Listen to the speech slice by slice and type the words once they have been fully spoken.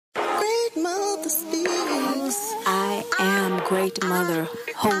mother speaks. I am Great Mother,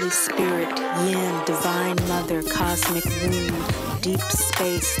 Holy Spirit, Yin, Divine Mother, Cosmic Womb, Deep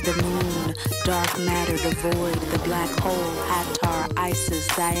Space, the Moon, Dark Matter, the Void, the Black Hole, Hathor, Isis,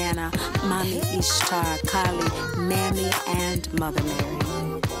 Diana, Mami Ishtar, Kali, Mammy, and Mother Mary.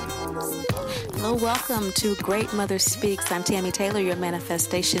 Hello, welcome to Great Mother Speaks. I'm Tammy Taylor, your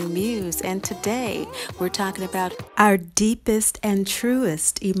manifestation muse, and today we're talking about our deepest and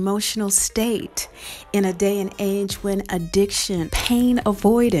truest emotional state in a day and age when addiction, pain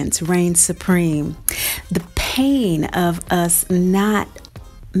avoidance reigns supreme. The pain of us not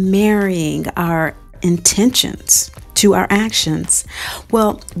marrying our intentions to our actions.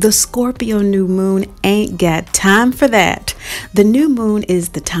 Well, the Scorpio new moon ain't got time for that. The new moon is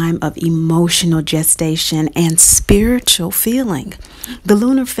the time of emotional gestation and spiritual feeling. The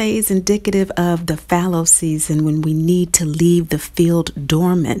lunar phase indicative of the fallow season when we need to leave the field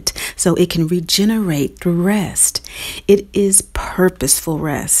dormant so it can regenerate through rest. It is purposeful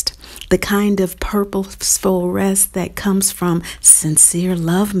rest. The kind of purposeful rest that comes from sincere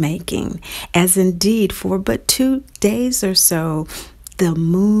lovemaking, as indeed for but 2 days or so, the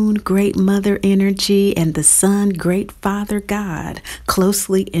moon, Great Mother energy, and the sun, Great Father God,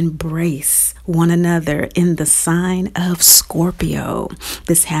 closely embrace one another in the sign of Scorpio.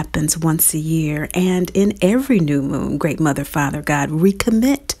 This happens once a year, and in every new moon, Great Mother, Father God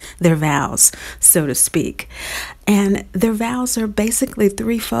recommit their vows, so to speak. And their vows are basically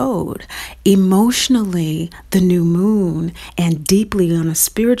threefold. Emotionally, the new moon, and deeply on a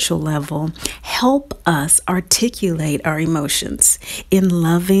spiritual level, help us articulate our emotions in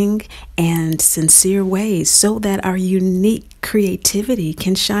loving and sincere ways so that our unique creativity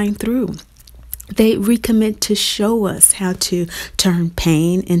can shine through. They recommit to show us how to turn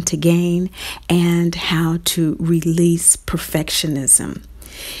pain into gain and how to release perfectionism.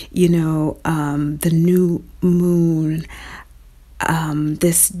 You know, the new moon,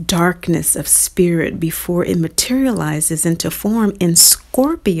 this darkness of spirit before it materializes into form in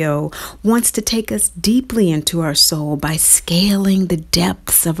Scorpio wants to take us deeply into our soul by scaling the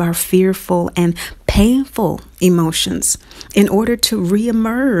depths of our fearful and painful emotions in order to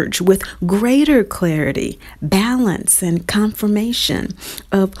reemerge with greater clarity, balance, and confirmation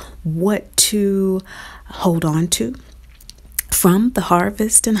of what to hold on to. From the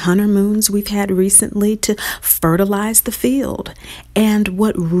harvest and hunter moons we've had recently to fertilize the field, and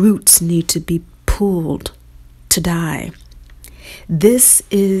what roots need to be pulled to die. This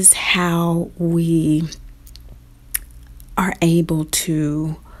is how we are able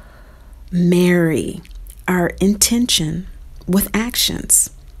to marry our intention with actions.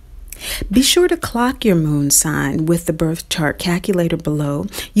 Be sure to clock your moon sign with the birth chart calculator below.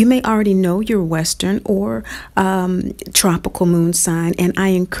 You may already know your Western or tropical moon sign, and I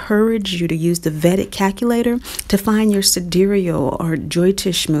encourage you to use the Vedic calculator to find your sidereal or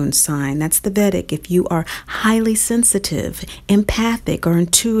Jyotish moon sign. That's the Vedic. If you are highly sensitive, empathic, or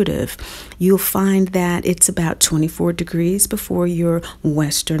intuitive, you'll find that it's about 24 degrees before your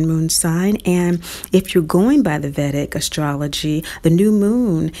Western moon sign. And if you're going by the Vedic astrology, the new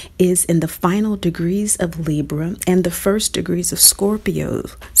moon is in the final degrees of Libra and the first degrees of Scorpio,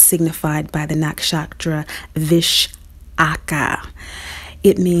 signified by the nakshatra Vishaka.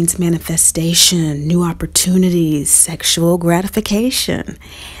 It means manifestation, new opportunities, sexual gratification,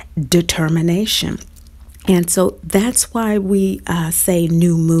 determination. And so that's why we say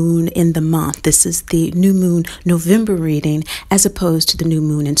new moon in the month. This is the new moon November reading as opposed to the new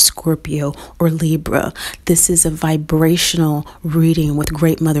moon in Scorpio or Libra. This is a vibrational reading with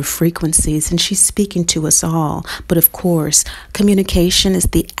Great Mother frequencies, and she's speaking to us all. But of course, communication is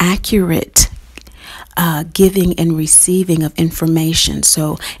the accurate giving and receiving of information.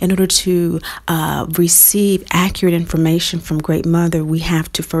 So in order to receive accurate information from Great Mother, we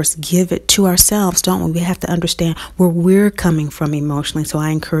have to first give it to ourselves, don't we? We have to understand where we're coming from emotionally. So I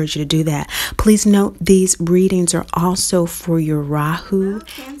encourage you to do that. Please note these readings are also for your Rahu. Well,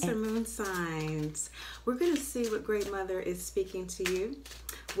 Cancer moon signs. We're going to see what Great Mother is speaking to you,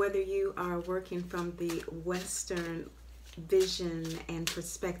 whether you are working from the Western vision and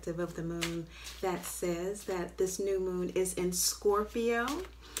perspective of the moon that says that this new moon is in Scorpio,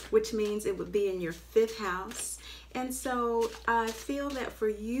 which means it would be in your 5th house. And so I feel that for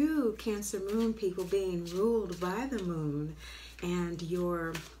you, Cancer moon people, being ruled by the moon and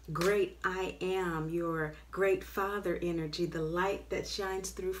your great I am, your great Father energy, the light that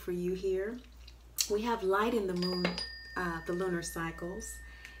shines through for you here, we have light in the moon, the lunar cycles,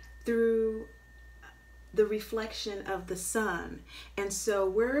 through the reflection of the sun. And so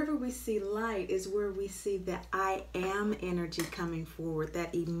wherever we see light is where we see that I am energy coming forward,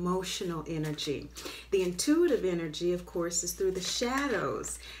 that emotional energy. The intuitive energy, of course, is through the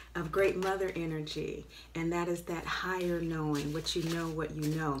shadows of Great Mother energy, and that is that higher knowing, what you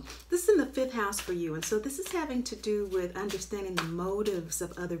know. This is in the 5th house for you, and so this is having to do with understanding the motives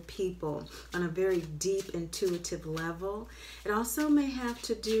of other people on a very deep intuitive level. It also may have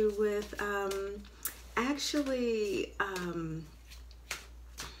to do with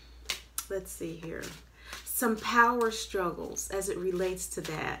let's see here, some power struggles as it relates to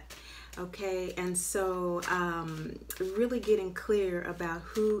that. Okay, and so really getting clear about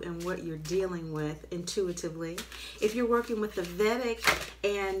who and what you're dealing with intuitively. If you're working with the Vedic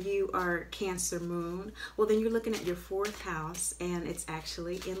and you are Cancer moon, well, then you're looking at your 4th house, and it's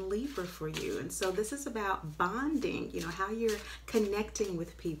actually in Libra for you. And so this is about bonding, how you're connecting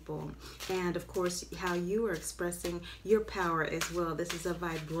with people, and of course how you are expressing your power as well. This is a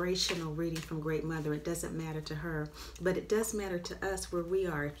vibrational reading from Great Mother. It doesn't matter to her, but it does matter to us where we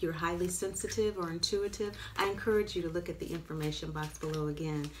are. If you're highly sensitive or intuitive, I encourage you to look at the information box below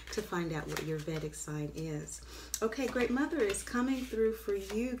again to find out what your Vedic sign is. Okay, Great Mother is coming through for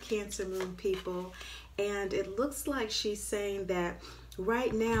you, Cancer moon people, and it looks like she's saying that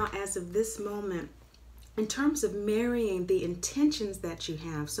right now, as of this moment, in terms of marrying the intentions that you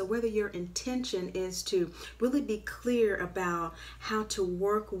have, so whether your intention is to really be clear about how to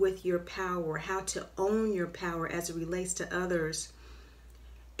work with your power, how to own your power as it relates to others,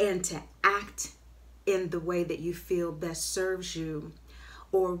 and to act in the way that you feel best serves you,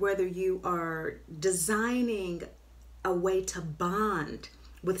 or whether you are designing a way to bond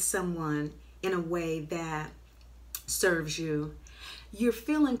with someone in a way that serves you, you're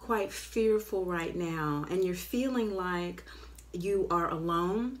feeling quite fearful right now, and you're feeling like you are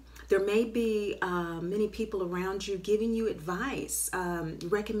alone. There may be many people around you giving you advice,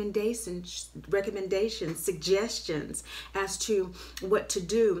 recommendations, suggestions as to what to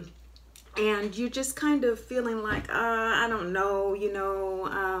do. And you're just kind of feeling like, I don't know,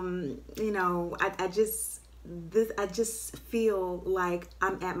 I just feel like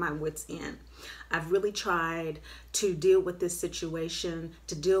I'm at my wit's end. I've really tried to deal with this situation,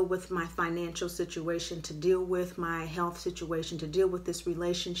 to deal with my financial situation, to deal with my health situation, to deal with this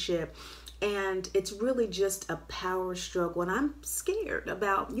relationship. And it's really just a power struggle. And I'm scared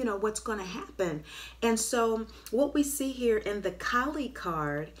about, what's going to happen. And so what we see here in the Kali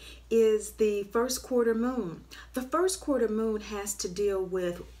card is the 1st quarter moon. The 1st quarter moon has to deal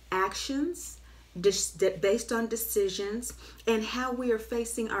with actions based on decisions and how we are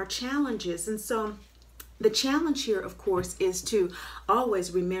facing our challenges. And so the challenge here, of course, is to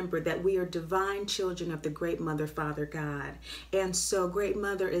always remember that we are divine children of the Great Mother, Father God. And so Great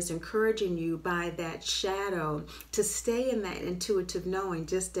Mother is encouraging you by that shadow to stay in that intuitive knowing,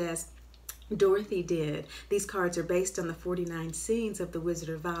 just as Dorothy did. These cards are based on the 49 scenes of the Wizard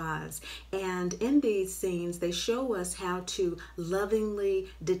of Oz. And in these scenes, they show us how to lovingly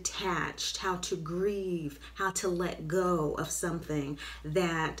detach, how to grieve, how to let go of something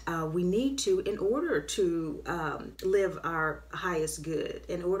that we need to in order to live our highest good,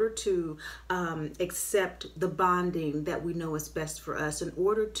 in order to accept the bonding that we know is best for us, in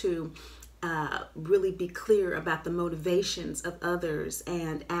order to really be clear about the motivations of others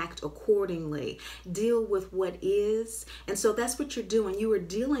and act accordingly. Deal with what is. And so that's what you're doing. You are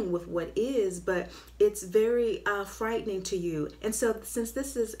dealing with what is, but it's very frightening to you. And so since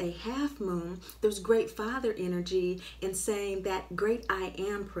this is a half moon, there's Great Father energy in saying that great I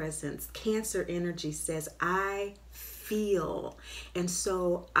am presence. Cancer energy says, I feel. And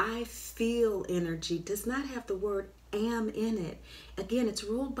so I feel energy does not have the word am in it. Again, it's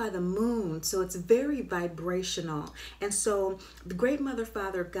ruled by the moon, so it's very vibrational. And so the Great Mother,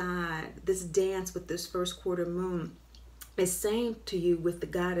 Father God, this dance with this first quarter moon is saying to you with the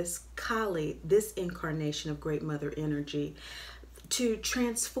goddess Kali, this incarnation of Great Mother energy, to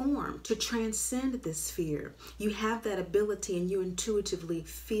transform, to transcend this fear. You have that ability and you intuitively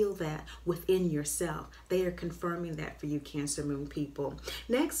feel that within yourself. They are confirming that for you, Cancer Moon people.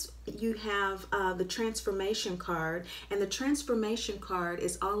 Next, you have the transformation card, and the transformation card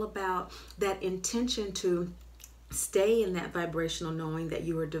is all about that intention to stay in that vibrational knowing that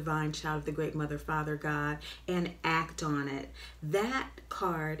you are a divine child of the Great Mother, Father God, and act on it. That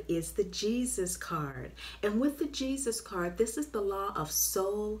card is the Jesus card. And with the Jesus card, this is the law of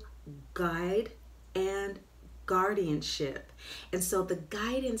soul, guide, and guardianship. And so the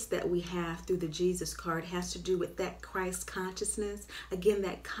guidance that we have through the Jesus card has to do with that Christ consciousness. Again,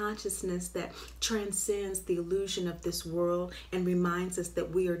 that consciousness that transcends the illusion of this world and reminds us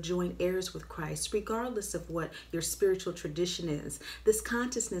that we are joint heirs with Christ, regardless of what your spiritual tradition is. This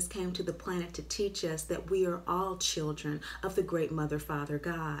consciousness came to the planet to teach us that we are all children of the great Mother, Father,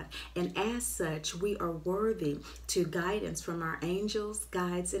 God. And as such, we are worthy to guidance from our angels,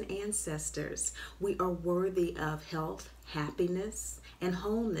 guides, and ancestors. We are worthy of health, happiness, and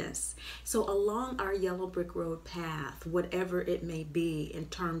wholeness. So along our yellow brick road path, whatever it may be in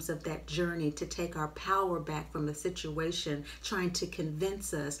terms of that journey to take our power back from a situation trying to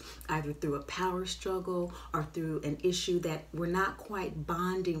convince us either through a power struggle or through an issue that we're not quite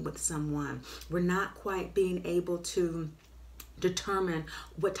bonding with someone, we're not quite being able to determine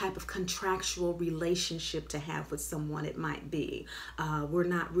what type of contractual relationship to have with someone it might be. We're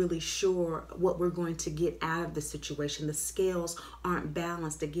not really sure what we're going to get out of the situation. The scales aren't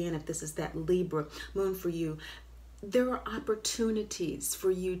balanced. Again, if this is that Libra moon for you, there are opportunities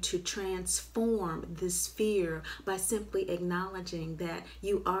for you to transform this fear by simply acknowledging that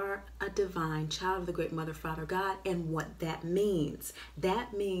you are a divine child of the great Mother, Father, God, and what that means.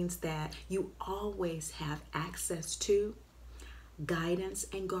 That means that you always have access to guidance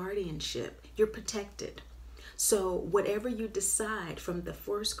and guardianship. You're protected. So whatever you decide from the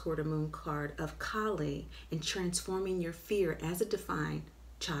first quarter moon card of Kali in transforming your fear as a divine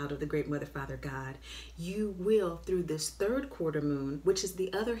child of the great Mother, Father, God, you will through this third quarter moon, which is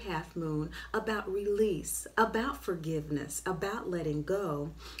the other half moon, about release, about forgiveness, about letting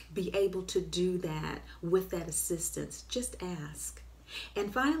go, be able to do that with that assistance. Just ask.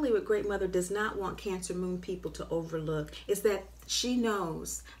 And finally, what Great Mother does not want Cancer Moon people to overlook is that she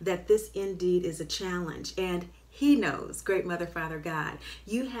knows that this indeed is a challenge. And he knows, Great Mother, Father, God,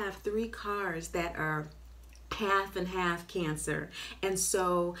 you have 3 cards that are half and half Cancer. And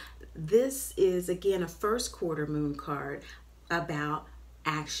so this is, again, a first quarter moon card about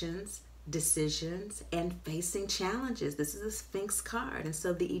actions, decisions, and facing challenges. This is a Sphinx card. And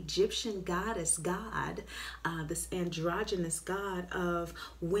so the Egyptian goddess God, this androgynous god of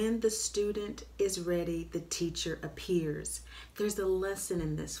when the student is ready, the teacher appears. There's a lesson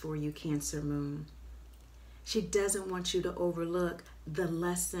in this for you, Cancer Moon. She doesn't want you to overlook the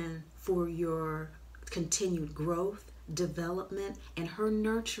lesson for your continued growth, development, and her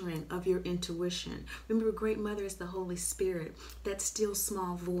nurturing of your intuition. Remember, Great Mother is the Holy Spirit, that still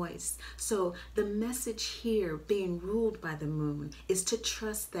small voice. So the message here, being ruled by the moon, is to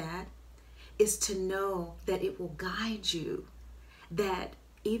trust that, is to know that it will guide you, that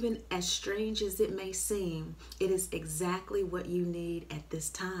even as strange as it may seem, it is exactly what you need at this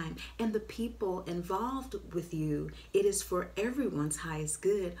time. And the people involved with you, it is for everyone's highest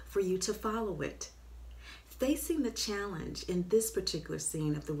good for you to follow it. Facing the challenge in this particular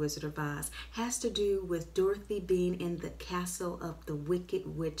scene of The Wizard of Oz has to do with Dorothy being in the castle of the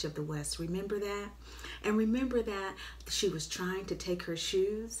Wicked Witch of the West. Remember that? And remember that she was trying to take her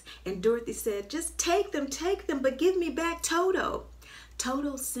shoes, and Dorothy said, just take them, but give me back Toto.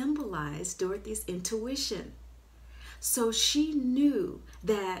 Toto symbolized Dorothy's intuition. So she knew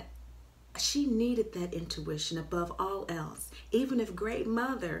that she needed that intuition above all else. Even if Great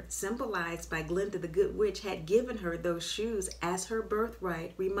Mother, symbolized by Glinda the Good Witch, had given her those shoes as her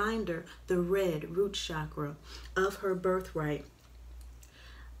birthright, reminder, the red root chakra of her birthright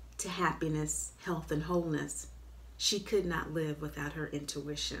to happiness, health, and wholeness, she could not live without her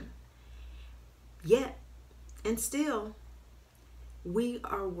intuition. Yet, and still, we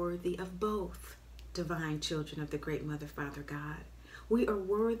are worthy of both, divine children of the great Mother, Father, God. We are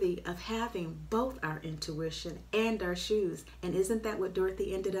worthy of having both our intuition and our shoes. And isn't that what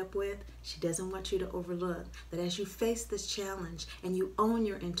Dorothy ended up with? She doesn't want you to overlook that as you face this challenge and you own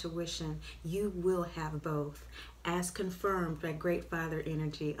your intuition, you will have both, as confirmed by Great Father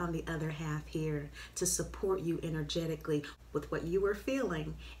energy on the other half here to support you energetically with what you are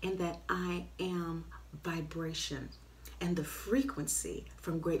feeling, and that I am vibration and the frequency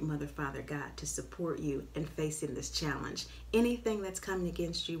from Great Mother, Father, God to support you in facing this challenge. Anything that's coming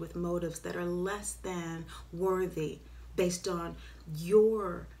against you with motives that are less than worthy based on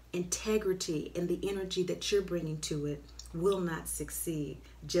your integrity and the energy that you're bringing to it will not succeed.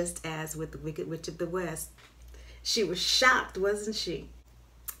 Just as with the Wicked Witch of the West, she was shocked, wasn't she?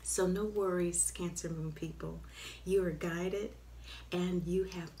 So no worries, Cancer Moon people. You are guided and you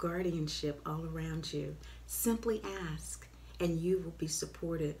have guardianship all around you. Simply ask and you will be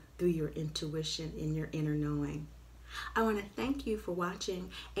supported through your intuition and your inner knowing. I want to thank you for watching,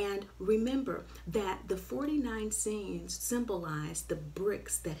 and remember that the 49 scenes symbolize the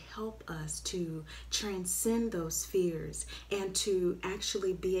bricks that help us to transcend those fears and to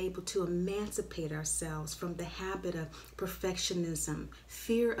actually be able to emancipate ourselves from the habit of perfectionism,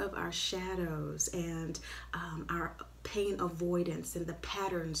 fear of our shadows, and our pain avoidance and the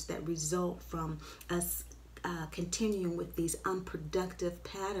patterns that result from us continuing with these unproductive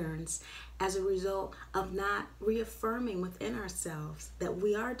patterns as a result of not reaffirming within ourselves that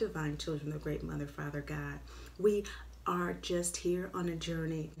we are divine children of great Mother, Father, God. We are just here on a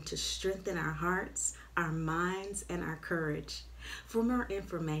journey to strengthen our hearts, our minds, and our courage. For more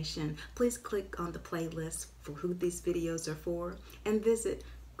information, please click on the playlist for who these videos are for and visit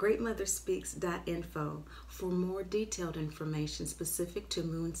greatmotherspeaks.info for more detailed information specific to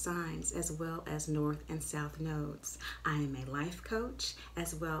moon signs as well as north and south nodes. I am a life coach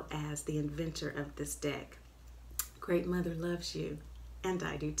as well as the inventor of this deck. Great Mother loves you, and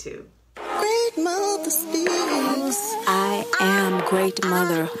I do too. Great Mother speaks. I am Great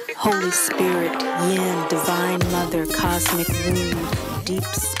Mother, Holy Spirit, Yin, Divine Mother, Cosmic Womb, Deep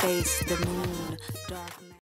Space, the Moon,